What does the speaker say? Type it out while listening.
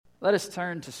Let us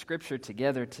turn to Scripture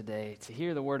together today to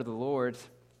hear the word of the Lord.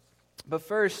 But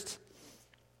first,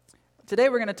 today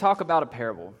we're going to talk about a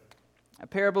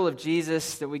parable of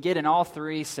Jesus that we get in all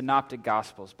three synoptic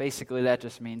Gospels. Basically, that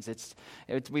just means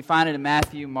we find it in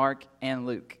Matthew, Mark, and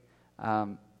Luke.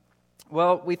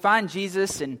 We find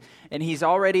Jesus, and he's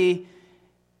already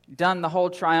done the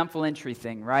whole triumphal entry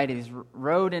thing, right? He's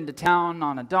rode into town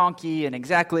on a donkey, and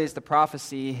exactly as the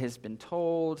prophecy has been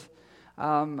told.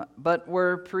 But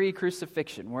we're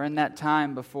pre-crucifixion. We're in that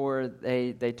time before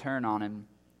they turn on him.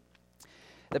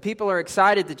 The people are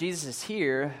excited that Jesus is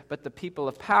here, but the people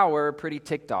of power are pretty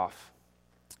ticked off,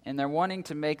 and they're wanting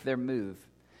to make their move.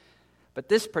 But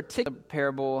this particular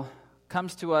parable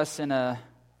comes to us in a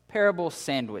parable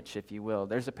sandwich, if you will.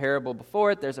 There's a parable before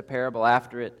it, there's a parable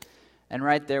after it, and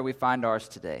right there we find ours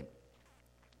today.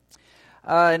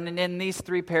 And in these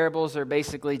three parables are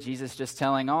basically Jesus just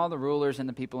telling all the rulers and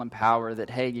the people in power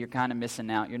that, hey, you're kind of missing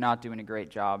out, you're not doing a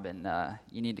great job, and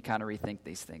you need to kind of rethink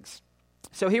these things.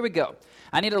 So here we go.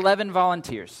 I need 11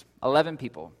 volunteers, 11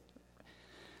 people.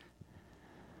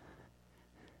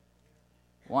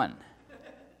 1,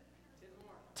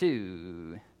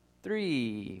 2,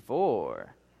 3,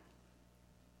 4.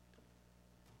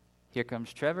 Here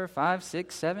comes Trevor, 5,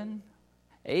 6, 7,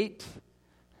 8,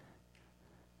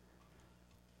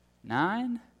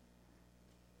 9.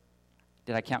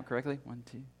 Did I count correctly? 1,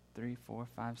 2, 3, 4,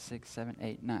 5, 6, 7,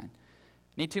 8, 9.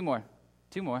 Need 2 more.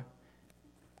 2 more.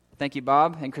 Thank you,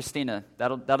 Bob and Christina.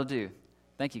 That'll do.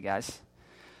 Thank you, guys.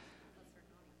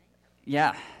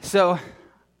 Yeah. So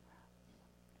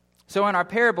in our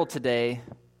parable today,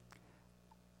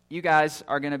 you guys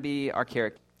are going to be our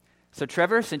character. So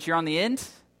Trevor, since you're on the end,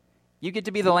 you get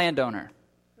to be the landowner.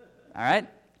 All right?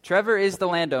 Trevor is the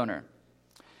landowner.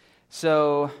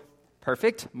 So,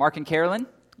 perfect. Mark and Carolyn,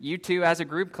 you two as a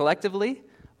group collectively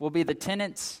will be the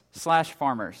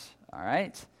tenants/farmers. All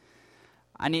right?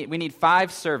 We need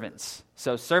 5 servants.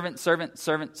 So servant, servant,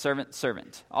 servant, servant,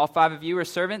 servant. All 5 of you are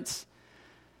servants.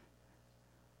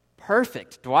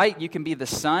 Perfect. Dwight, you can be the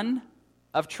son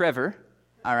of Trevor.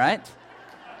 All right?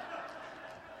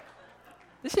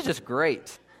 This is just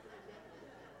great.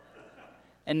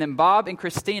 And then Bob and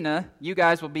Christina, you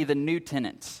guys will be the new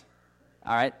tenants.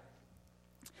 All right?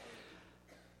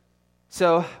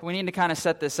 So we need to kind of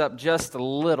set this up just a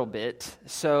little bit.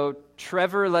 So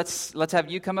Trevor, let's have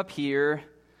you come up here.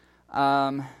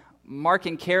 Mark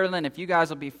and Carolyn, if you guys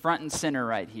will be front and center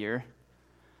right here.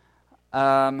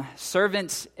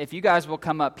 Servants, if you guys will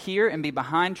come up here and be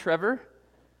behind Trevor.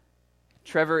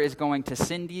 Trevor is going to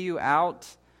send you out.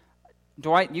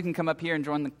 Dwight, you can come up here and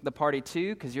join the party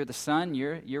too, because you're the son.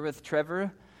 You're with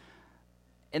Trevor.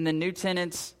 And the new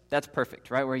tenants, that's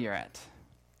perfect, right where you're at.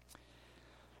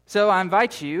 So I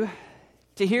invite you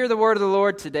to hear the word of the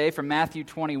Lord today from Matthew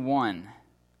 21.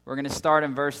 We're going to start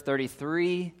in verse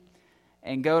 33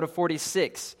 and go to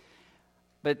 46.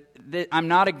 But I'm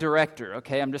not a director,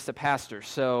 okay? I'm just a pastor.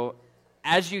 So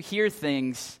as you hear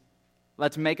things,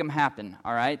 let's make them happen,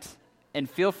 all right? And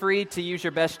feel free to use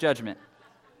your best judgment.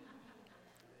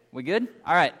 We good?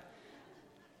 All right.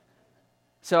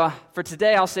 So for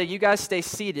today, I'll say you guys stay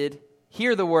seated,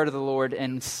 hear the word of the Lord,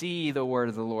 and see the word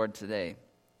of the Lord today.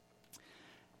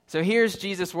 So here's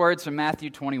Jesus' words from Matthew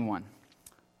 21.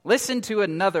 Listen to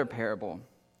another parable.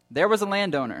 There was a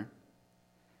landowner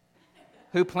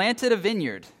who planted a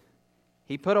vineyard.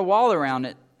 He put a wall around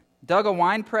it, dug a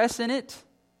winepress in it,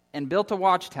 and built a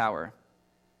watchtower.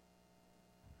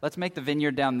 Let's make the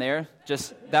vineyard down there.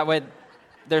 Just that way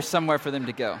there's somewhere for them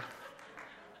to go.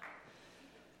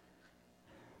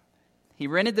 He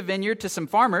rented the vineyard to some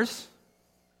farmers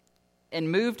and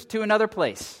moved to another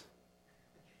place.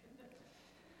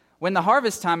 When the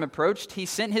harvest time approached, he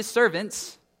sent his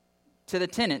servants to the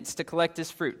tenants to collect his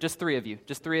fruit. Just 3 of you.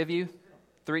 Just 3 of you.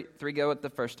 3 go at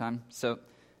the first time. So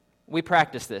we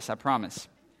practice this, I promise.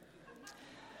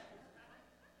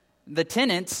 The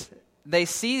tenants, they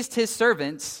seized his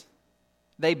servants.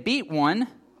 They beat one.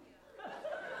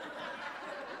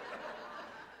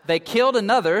 They killed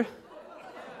another.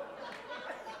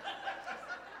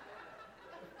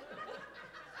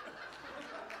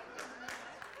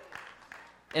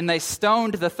 And they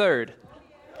stoned the third.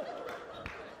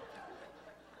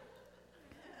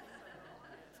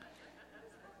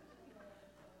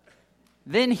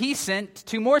 Then he sent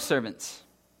 2 more servants.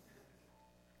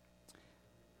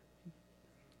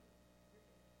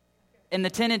 And the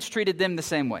tenants treated them the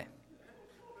same way.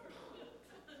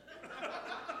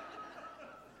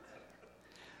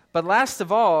 But last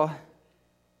of all,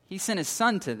 he sent his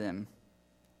son to them.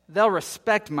 They'll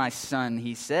respect my son,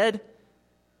 he said.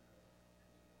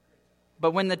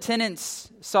 But when the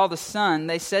tenants saw the son,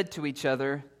 they said to each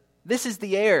other, This is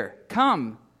the heir.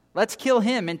 Come, let's kill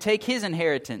him and take his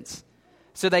inheritance."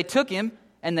 So they took him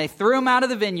and they threw him out of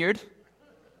the vineyard.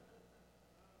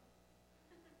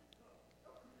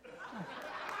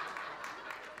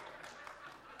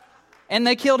 And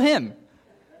they killed him.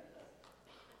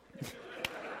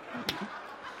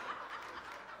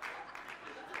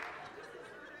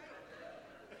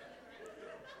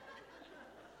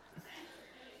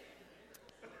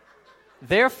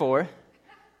 Therefore,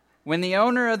 when the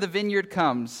owner of the vineyard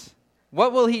comes,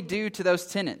 what will he do to those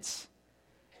tenants?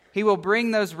 He will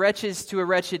bring those wretches to a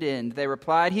wretched end, they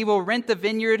replied. He will rent the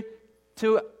vineyard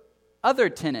to other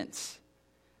tenants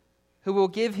who will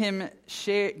give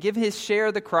his share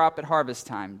of the crop at harvest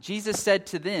time. Jesus said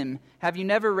to them, "Have you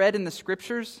never read in the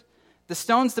Scriptures? The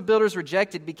stones the builders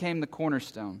rejected became the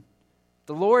cornerstone.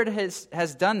 The Lord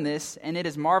has done this, and it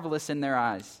is marvelous in their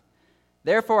eyes.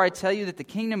 Therefore I tell you that the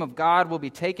kingdom of God will be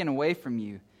taken away from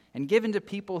you and given to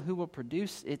people who will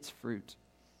produce its fruit.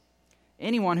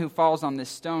 Anyone who falls on this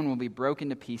stone will be broken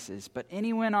to pieces, but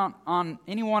anyone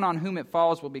on whom it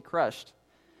falls will be crushed."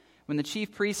 When the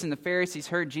chief priests and the Pharisees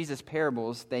heard Jesus'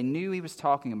 parables, they knew he was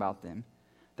talking about them.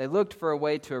 They looked for a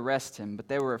way to arrest him, but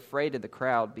they were afraid of the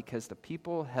crowd because the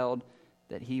people held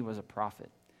that he was a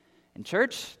prophet. And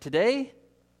church, today,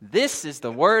 this is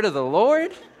the word of the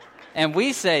Lord, and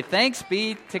we say thanks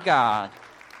be to God.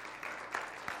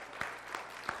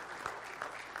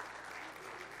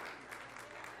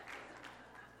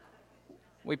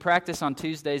 We practice on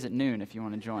Tuesdays at noon if you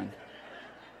want to join.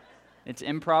 It's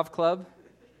Improv Club.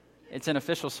 It's an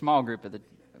official small group of the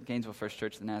Gainesville First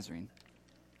Church of the Nazarene.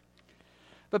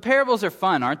 But parables are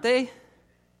fun, aren't they?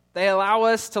 They allow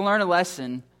us to learn a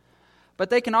lesson, but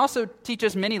they can also teach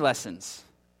us many lessons.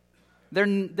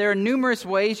 There are numerous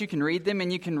ways you can read them,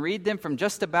 and you can read them from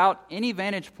just about any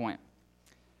vantage point.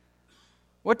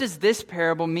 What does this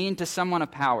parable mean to someone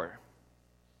of power?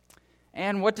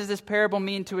 And what does this parable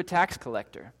mean to a tax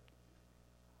collector?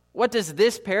 What does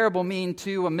this parable mean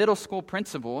to a middle school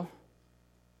principal?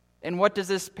 And what does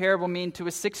this parable mean to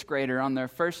a sixth grader on their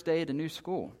first day at a new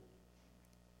school?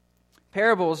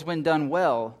 Parables, when done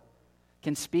well,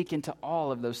 can speak into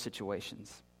all of those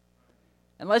situations.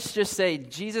 And let's just say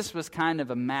Jesus was kind of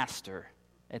a master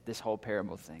at this whole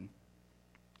parable thing.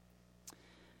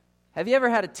 Have you ever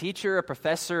had a teacher, a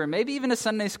professor, or maybe even a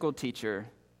Sunday school teacher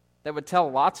that would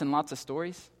tell lots and lots of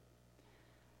stories?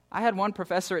 I had one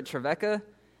professor at Trevecca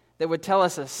that would tell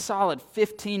us a solid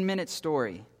 15-minute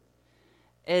story.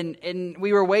 And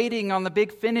we were waiting on the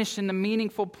big finish and the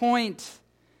meaningful point.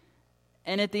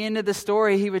 And at the end of the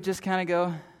story, he would just kind of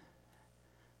go,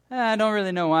 "I don't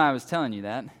really know why I was telling you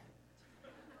that."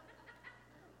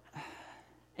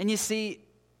 And you see,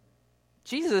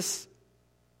 Jesus,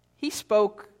 he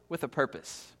spoke with a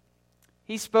purpose.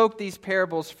 He spoke these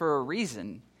parables for a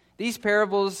reason. These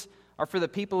parables are for the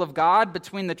people of God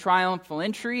between the triumphal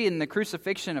entry and the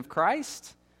crucifixion of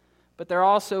Christ, but they're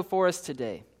also for us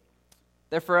today.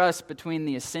 They're for us between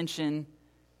the ascension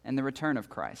and the return of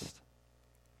Christ.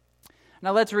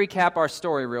 Now let's recap our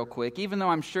story real quick, even though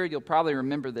I'm sure you'll probably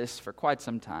remember this for quite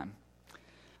some time.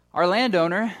 Our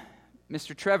landowner,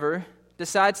 Mr. Trevor,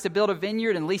 decides to build a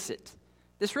vineyard and lease it.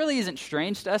 This really isn't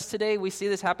strange to us today. We see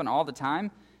this happen all the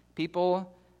time.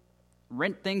 People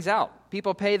rent things out.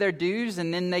 People pay their dues,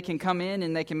 and then they can come in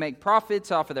and they can make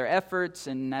profits off of their efforts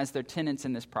and as their tenants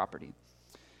in this property.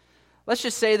 Let's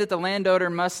just say that the landowner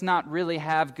must not really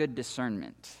have good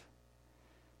discernment,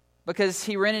 because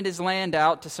he rented his land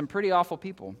out to some pretty awful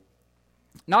people.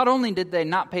 Not only did they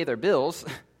not pay their bills,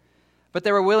 but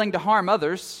they were willing to harm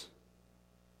others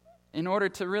in order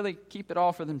to really keep it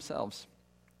all for themselves.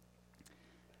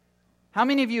 How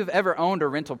many of you have ever owned a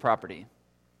rental property?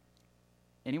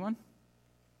 Anyone?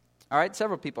 All right,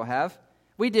 several people have.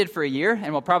 We did for a year,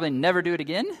 and we'll probably never do it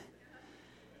again.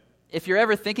 If you're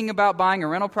ever thinking about buying a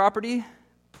rental property,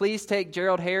 please take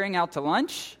Gerald Herring out to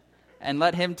lunch and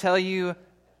let him tell you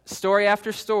story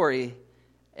after story.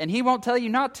 And he won't tell you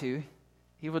not to.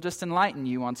 He will just enlighten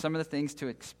you on some of the things to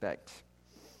expect.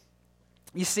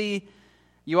 You see,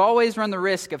 you always run the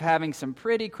risk of having some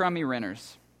pretty crummy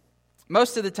renters.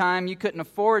 Most of the time, you couldn't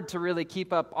afford to really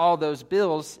keep up all those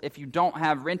bills if you don't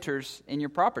have renters in your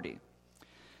property.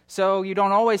 So you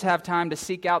don't always have time to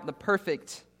seek out the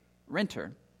perfect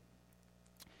renter.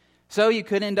 So you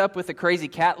could end up with a crazy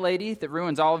cat lady that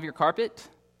ruins all of your carpet.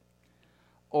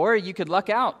 Or you could luck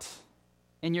out,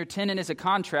 and your tenant is a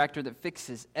contractor that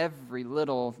fixes every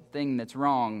little thing that's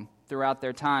wrong throughout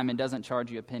their time and doesn't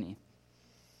charge you a penny.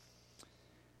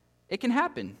 It can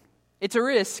happen. It's a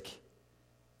risk,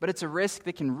 but it's a risk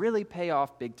that can really pay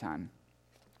off big time.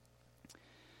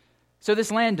 So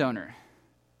this landowner,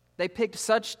 they picked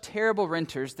such terrible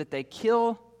renters that they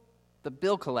kill the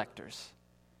bill collectors.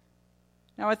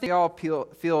 Now, I think we all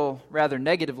feel rather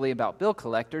negatively about bill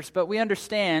collectors, but we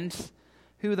understand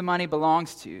who the money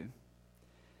belongs to.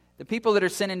 The people that are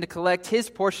sent in to collect his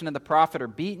portion of the profit are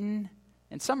beaten,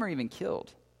 and some are even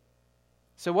killed.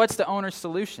 So what's the owner's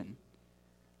solution?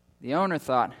 The owner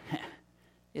thought,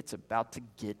 it's about to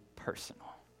get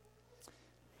personal.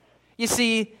 You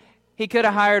see, he could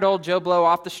have hired old Joe Blow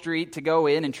off the street to go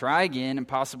in and try again and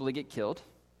possibly get killed,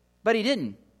 but he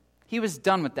didn't. He was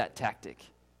done with that tactic.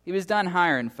 He was done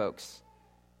hiring folks.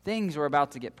 Things were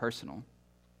about to get personal.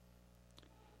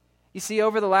 You see,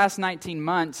 over the last 19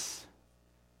 months,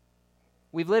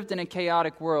 we've lived in a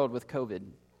chaotic world with COVID.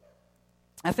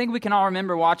 I think we can all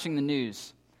remember watching the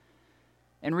news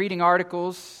and reading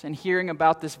articles and hearing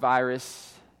about this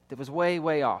virus that was way,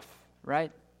 way off,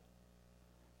 right?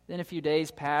 Then a few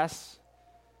days pass,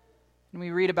 and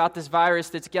we read about this virus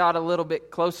that's got a little bit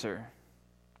closer.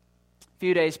 A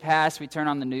few days pass, we turn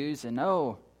on the news, and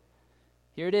oh,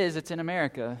 here it is, it's in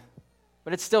America.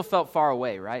 But it still felt far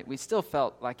away, right? We still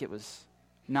felt like it was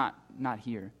not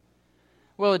here.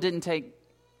 Well, it didn't take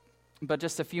but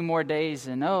just a few more days,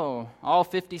 and oh, all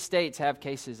 50 states have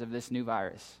cases of this new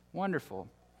virus. Wonderful.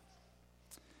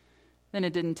 Then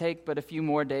it didn't take but a few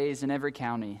more days, and every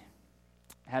county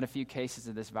had a few cases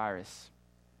of this virus.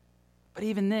 But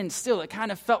even then, still, it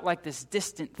kind of felt like this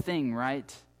distant thing,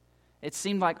 right? It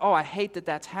seemed like, oh, I hate that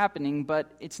that's happening,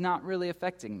 but it's not really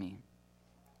affecting me.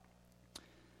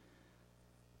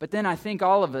 But then I think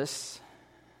all of us,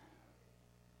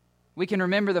 we can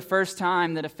remember the first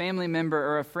time that a family member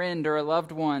or a friend or a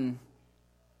loved one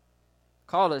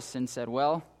called us and said,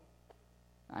 well,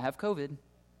 I have COVID.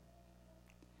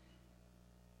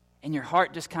 And your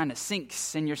heart just kind of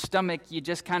sinks, and your stomach, you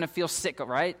just kind of feel sick,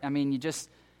 right? I mean,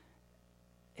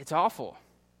 it's awful.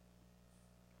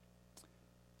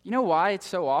 You know why it's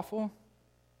so awful?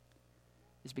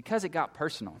 It's because it got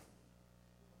personal.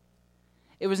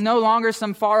 It was no longer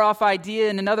some far-off idea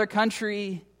in another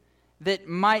country that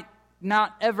might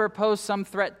not ever pose some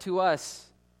threat to us.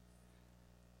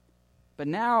 But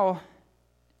now,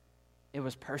 it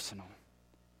was personal.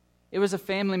 It was a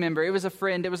family member, it was a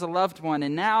friend, it was a loved one,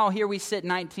 and now here we sit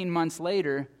 19 months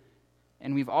later,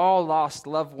 and we've all lost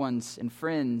loved ones and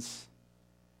friends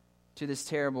to this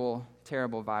terrible,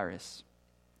 terrible virus.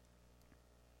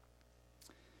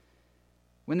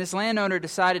 When this landowner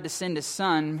decided to send his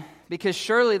son, because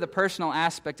surely the personal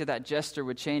aspect of that gesture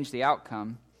would change the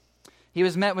outcome, he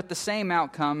was met with the same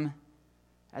outcome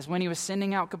as when he was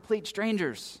sending out complete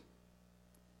strangers.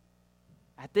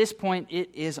 At this point,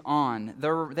 it is on.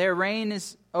 Their reign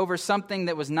is over something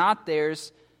that was not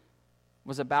theirs,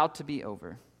 was about to be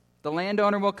over. The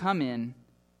landowner will come in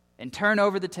and turn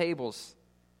over the tables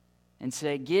and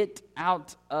say, "Get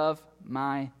out of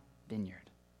my vineyard."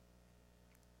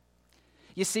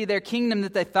 You see, their kingdom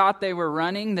that they thought they were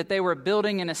running, that they were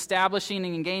building and establishing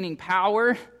and gaining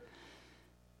power,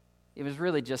 it was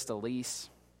really just a lease.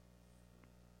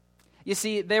 You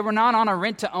see, they were not on a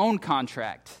rent-to-own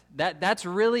contract. That's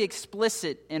really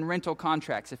explicit in rental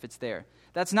contracts if it's there.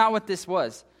 That's not what this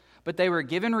was. But they were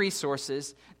given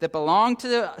resources that belonged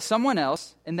to someone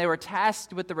else, and they were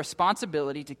tasked with the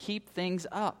responsibility to keep things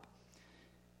up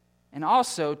and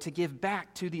also to give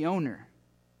back to the owner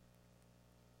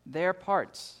their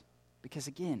parts, because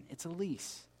again, it's a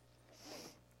lease.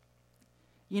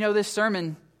 You know, this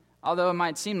sermon, although it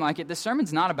might seem like it, this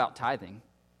sermon's not about tithing.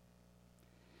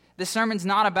 This sermon's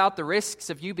not about the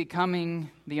risks of you becoming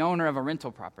the owner of a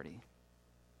rental property.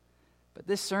 But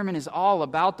this sermon is all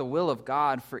about the will of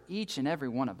God for each and every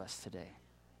one of us today.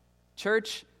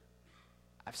 Church,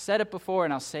 I've said it before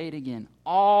and I'll say it again.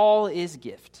 All is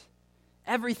gift.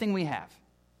 Everything we have.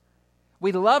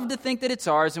 We love to think that it's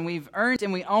ours and we've earned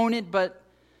and we own it, but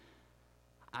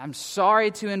I'm sorry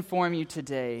to inform you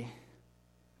today,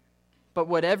 but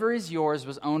whatever is yours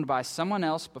was owned by someone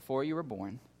else before you were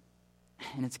born,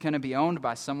 and it's going to be owned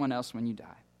by someone else when you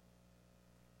die.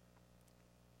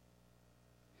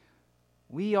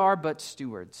 We are but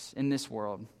stewards in this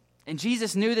world, and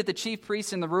Jesus knew that the chief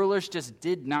priests and the rulers just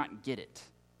did not get it.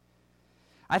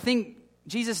 I think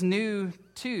Jesus knew,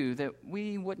 too, that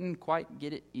we wouldn't quite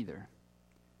get it either.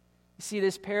 You see,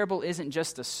 this parable isn't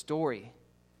just a story,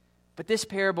 but this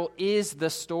parable is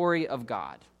the story of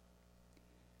God.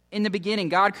 In the beginning,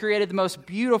 God created the most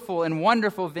beautiful and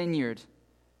wonderful vineyard.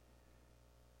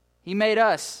 He made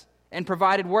us and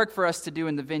provided work for us to do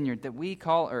in the vineyard that we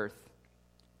call earth.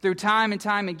 Through time and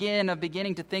time again of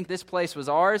beginning to think this place was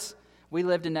ours, we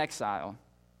lived in exile.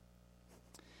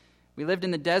 We lived in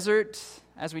the desert,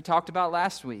 as we talked about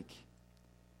last week.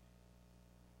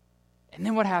 And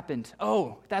then what happened?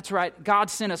 Oh, that's right. God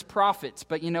sent us prophets,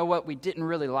 but you know what? We didn't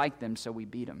really like them, so we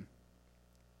beat them.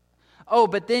 Oh,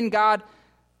 but then God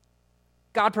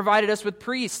provided us with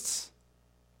priests,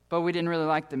 but we didn't really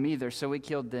like them either, so we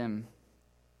killed them.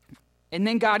 And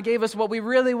then God gave us what we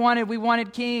really wanted. We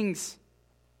wanted kings.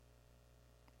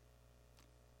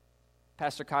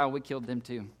 Pastor Kyle, we killed them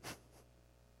too.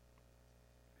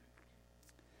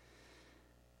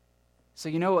 So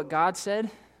you know what God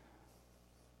said?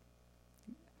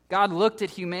 God looked at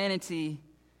humanity.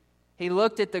 He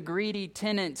looked at the greedy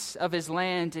tenants of his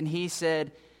land and he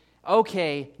said,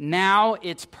 okay, now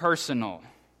it's personal.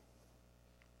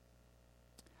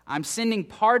 I'm sending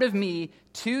part of me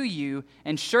to you,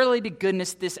 and surely to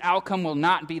goodness this outcome will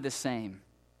not be the same.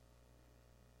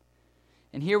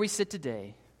 And here we sit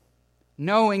today,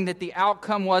 knowing that the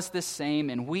outcome was the same,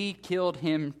 and we killed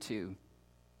him too.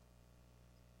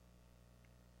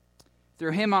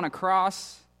 Threw him on a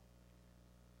cross.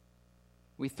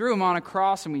 We threw him on a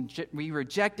cross, and we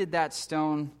rejected that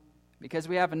stone because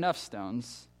we have enough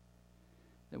stones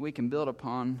that we can build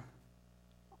upon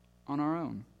on our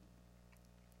own.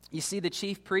 You see, the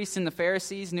chief priests and the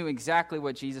Pharisees knew exactly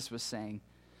what Jesus was saying.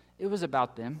 It was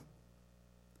about them.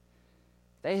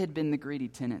 They had been the greedy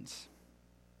tenants.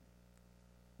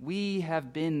 We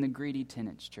have been the greedy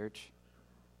tenants, church.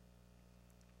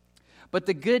 But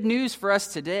the good news for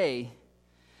us today,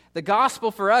 the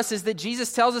gospel for us, is that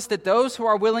Jesus tells us that those who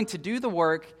are willing to do the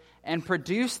work and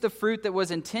produce the fruit that was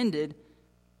intended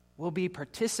will be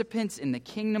participants in the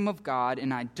kingdom of God,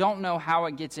 and I don't know how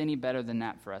it gets any better than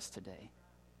that for us today.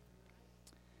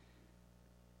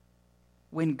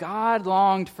 When God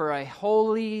longed for a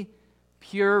holy,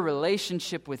 pure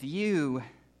relationship with you,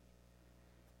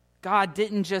 God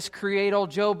didn't just create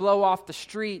old Joe Blow off the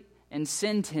street and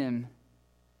send him,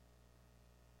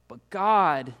 but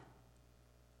God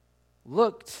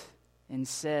looked and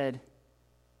said,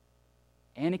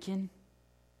 Anakin,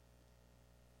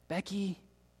 Becky,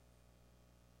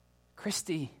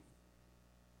 Christy,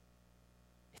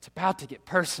 it's about to get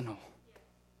personal.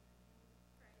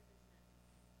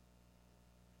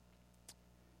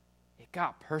 It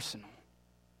got personal.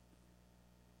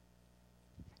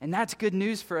 And that's good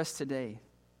news for us today.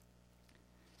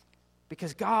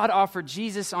 Because God offered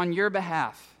Jesus on your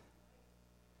behalf.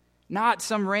 Not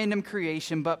some random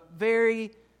creation, but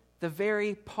the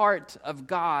very part of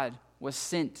God was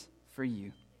sent for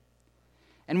you.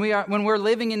 And when we're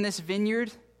living in this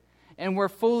vineyard and we're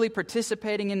fully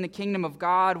participating in the kingdom of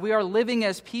God, we are living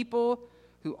as people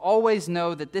who always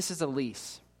know that this is a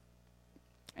lease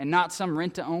and not some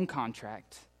rent-to-own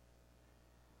contract.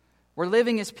 We're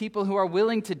living as people who are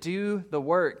willing to do the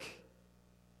work.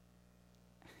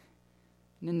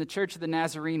 And in the Church of the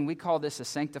Nazarene, we call this a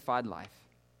sanctified life.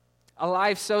 A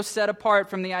life so set apart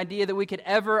from the idea that we could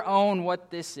ever own what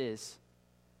this is.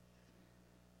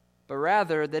 But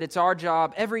rather that it's our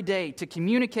job every day to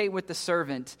communicate with the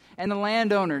servant and the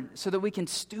landowner so that we can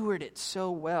steward it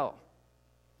so well.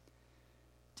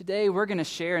 Today we're going to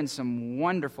share in some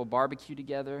wonderful barbecue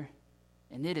together,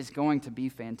 and it is going to be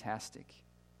fantastic.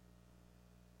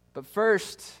 But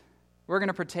first, we're going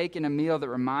to partake in a meal that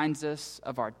reminds us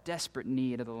of our desperate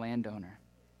need of the landowner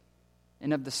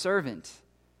and of the servant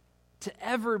to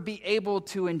ever be able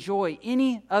to enjoy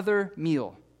any other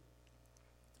meal.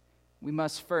 We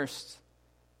must first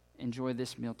enjoy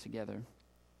this meal together.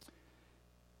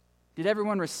 Did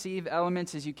everyone receive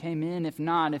elements as you came in? If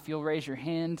not, if you'll raise your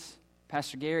hand,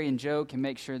 Pastor Gary and Joe can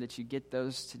make sure that you get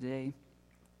those today.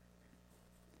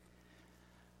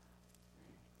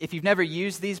 If you've never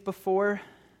used these before,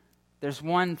 there's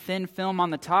one thin film on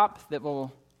the top that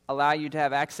will allow you to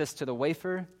have access to the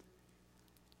wafer.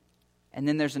 And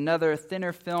then there's another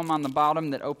thinner film on the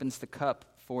bottom that opens the cup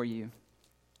for you.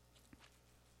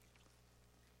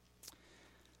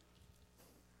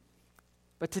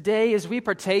 But today, as we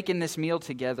partake in this meal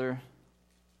together,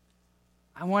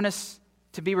 I want us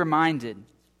to be reminded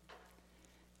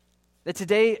that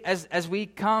today, as we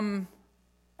come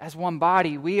as one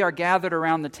body, we are gathered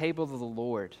around the table of the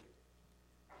Lord.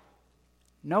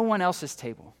 No one else's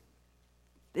table.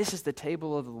 This is the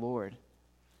table of the Lord.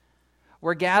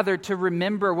 We're gathered to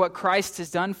remember what Christ has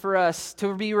done for us,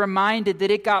 to be reminded that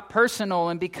it got personal,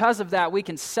 and because of that, we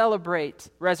can celebrate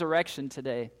resurrection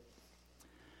today.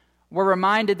 We're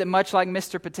reminded that much like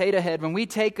Mr. Potato Head, when we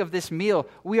take of this meal,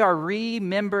 we are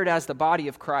remembered as the body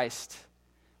of Christ.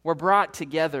 We're brought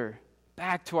together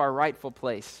back to our rightful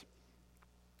place.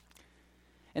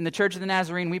 In the Church of the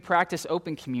Nazarene, we practice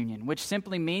open communion, which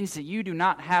simply means that you do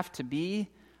not have to be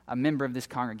a member of this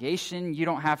congregation. You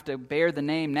don't have to bear the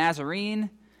name Nazarene.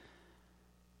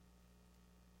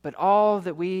 But all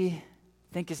that we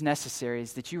think is necessary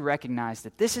is that you recognize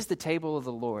that this is the table of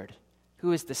the Lord,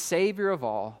 who is the Savior of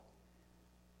all.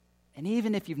 And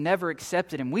even if you've never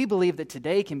accepted Him, we believe that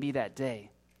today can be that day.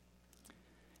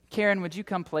 Karen, would you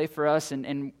come play for us?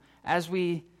 And as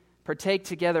we partake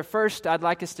together, first, I'd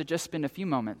like us to just spend a few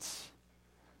moments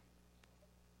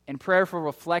in prayerful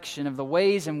reflection of the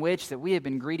ways in which that we have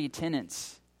been greedy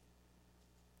tenants,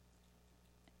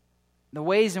 the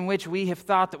ways in which we have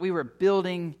thought that we were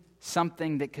building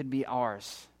something that could be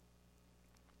ours.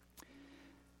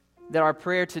 That our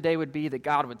prayer today would be that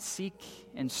God would seek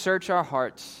and search our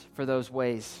hearts for those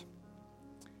ways.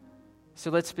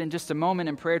 So let's spend just a moment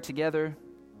in prayer together,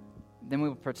 then we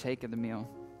will partake of the meal.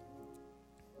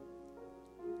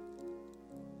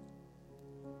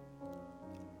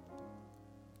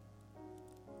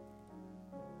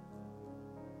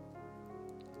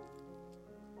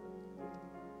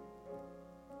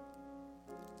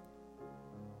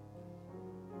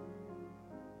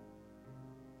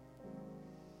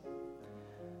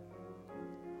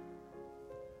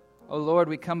 Oh Lord,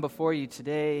 we come before you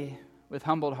today with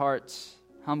humbled hearts,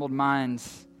 humbled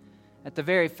minds, at the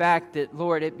very fact that,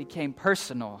 Lord, it became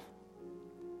personal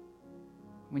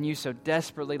when you so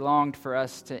desperately longed for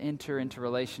us to enter into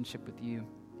relationship with you.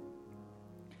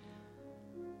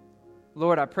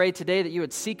 Lord, I pray today that you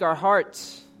would seek our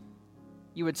hearts,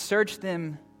 you would search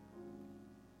them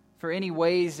for any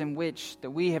ways in which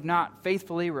that we have not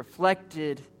faithfully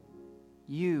reflected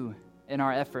you in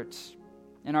our efforts,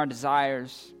 in our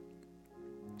desires.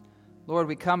 Lord,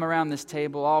 we come around this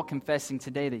table all confessing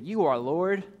today that you are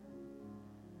Lord,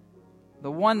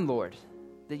 the one Lord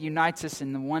that unites us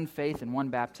in the one faith and one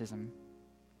baptism.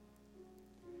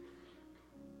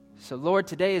 So Lord,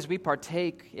 today as we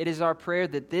partake, it is our prayer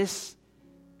that these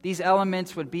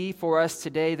elements would be for us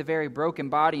today the very broken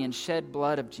body and shed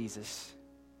blood of Jesus,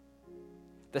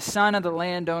 the Son of the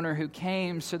landowner who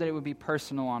came so that it would be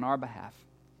personal on our behalf.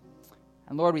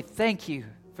 And Lord, we thank you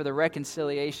for the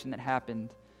reconciliation that happened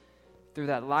through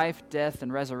that life, death,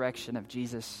 and resurrection of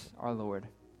Jesus our Lord,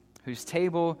 whose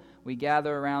table we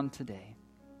gather around today.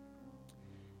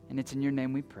 And it's in your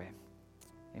name we pray.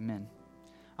 Amen.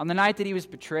 On the night that he was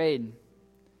betrayed,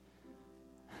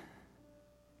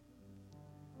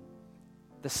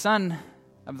 the son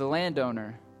of the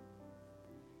landowner,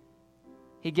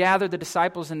 he gathered the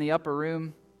disciples in the upper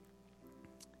room,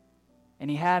 and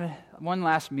he had one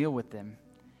last meal with them.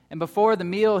 And before the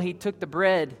meal, he took the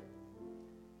bread,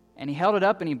 and he held it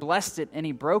up, and he blessed it, and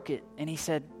he broke it, and he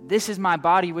said, "This is my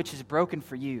body which is broken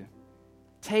for you.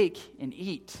 Take and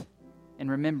eat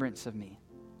in remembrance of me."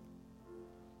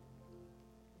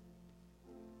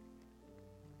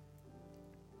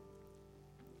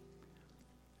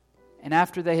 And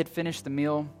after they had finished the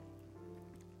meal,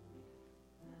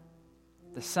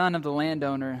 the son of the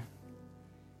landowner,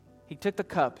 he took the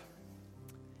cup,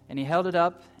 and he held it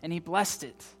up, and he blessed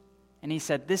it, and he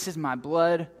said, "This is my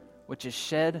blood which is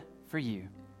shed for you.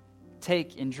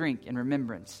 Take and drink in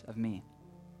remembrance of me."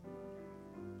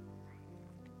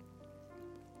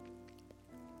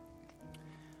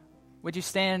 Would you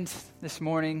stand this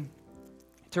morning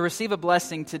to receive a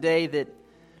blessing today that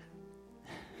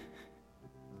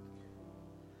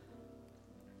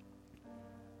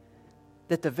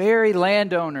the very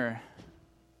landowner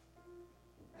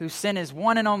who sent his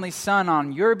one and only Son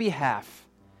on your behalf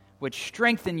would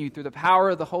strengthen you through the power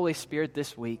of the Holy Spirit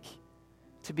this week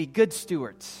to be good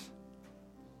stewards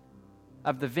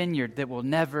of the vineyard that will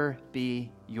never be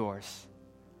yours.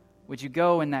 Would you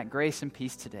go in that grace and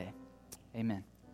peace today? Amen.